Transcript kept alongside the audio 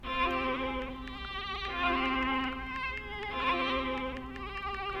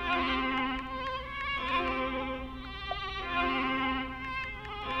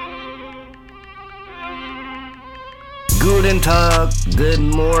Guten Tag, good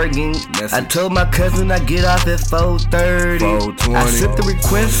morning. I told my cousin I get off at 4:30. I sent the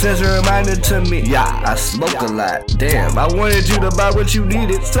request as a reminder to me. Yeah, I smoke a lot. Damn, I wanted you to buy what you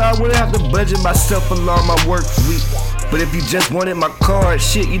needed, so I wouldn't have to budget myself along my work week. But if you just wanted my card,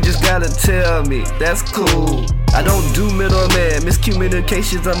 shit, you just gotta tell me. That's cool. I don't do middleman,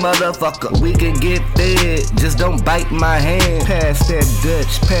 miscommunication's a motherfucker. We can get fed, just don't bite my hand. Pass that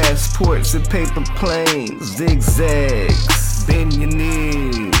Dutch, passports and paper planes. Zigzags, bend your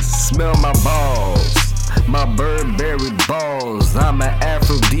knees, smell my balls. My Burberry Balls, I'm an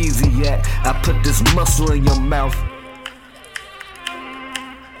aphrodisiac. I put this muscle in your mouth.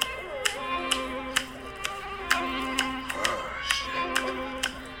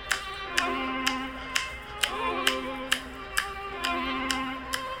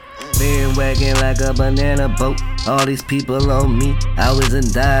 Wagging like a banana boat, all these people on me. I was in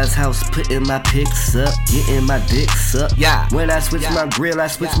Di's house putting my pics up, getting my dick sucked. Yeah. When I switch my grill, I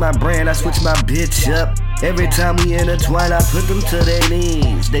switch my brand, I switch my bitch up. Every time we intertwine, I put them to their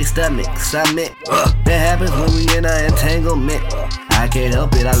knees, they stomachs. I meant that happens when we in an entanglement. I can't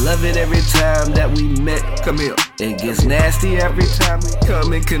help it, I love it every time that we met. Come here. It gets nasty every time we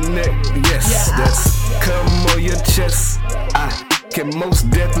come and connect. Yes, that's come on your chest. I can most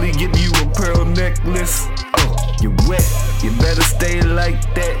definitely give you a pearl necklace. Oh, you're wet, you better stay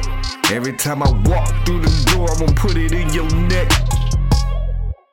like that. Every time I walk through the door, I'm gonna put it in your neck.